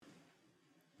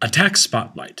Attack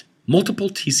Spotlight, Multiple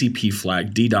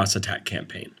TCP-Flag DDoS Attack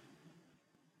Campaign.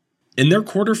 In their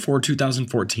Q4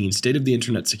 2014 State of the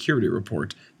Internet Security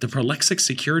Report, the Prolexic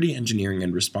Security Engineering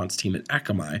and Response Team at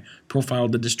Akamai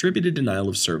profiled a distributed denial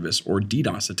of service or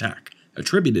DDoS attack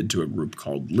attributed to a group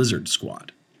called Lizard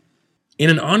Squad.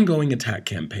 In an ongoing attack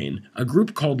campaign, a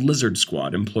group called Lizard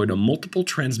Squad employed a Multiple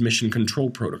Transmission Control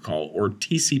Protocol or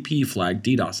TCP-Flag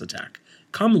DDoS attack,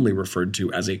 commonly referred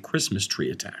to as a Christmas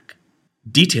tree attack.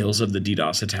 Details of the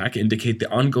DDoS attack indicate the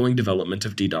ongoing development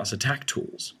of DDoS attack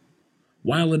tools.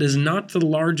 While it is not the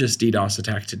largest DDoS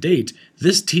attack to date,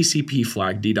 this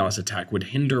TCP-Flag DDoS attack would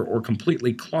hinder or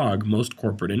completely clog most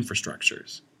corporate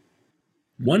infrastructures.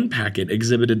 One packet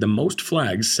exhibited the most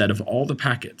flags set of all the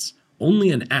packets. Only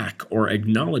an ACK or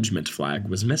acknowledgement flag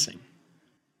was missing.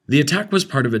 The attack was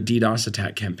part of a DDoS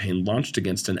attack campaign launched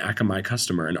against an Akamai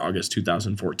customer in August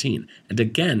 2014 and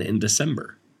again in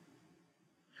December.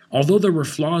 Although there were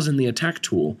flaws in the attack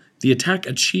tool, the attack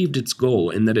achieved its goal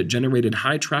in that it generated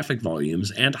high traffic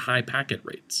volumes and high packet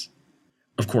rates.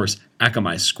 Of course,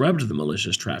 Akamai scrubbed the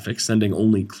malicious traffic, sending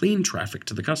only clean traffic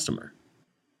to the customer.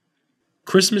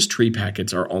 Christmas tree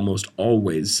packets are almost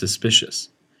always suspicious.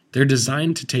 They're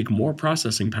designed to take more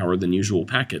processing power than usual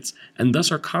packets, and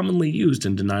thus are commonly used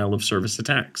in denial-of-service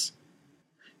attacks.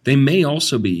 They may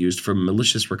also be used for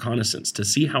malicious reconnaissance to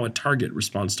see how a target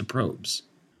responds to probes.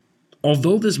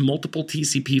 Although this multiple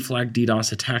TCP-Flag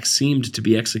DDoS attack seemed to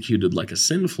be executed like a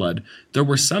SYN flood, there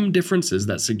were some differences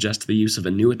that suggest the use of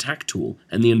a new attack tool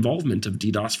and the involvement of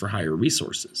DDoS for hire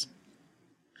resources.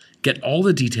 Get all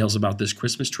the details about this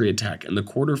Christmas tree attack in the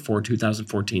Q4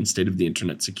 2014 State of the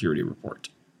Internet Security Report.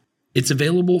 It's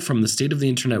available from the State of the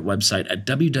Internet website at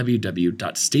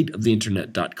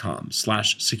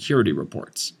www.stateoftheinternet.com/security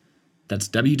reports. That's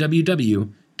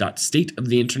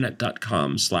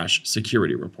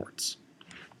www.stateoftheinternet.com/security reports.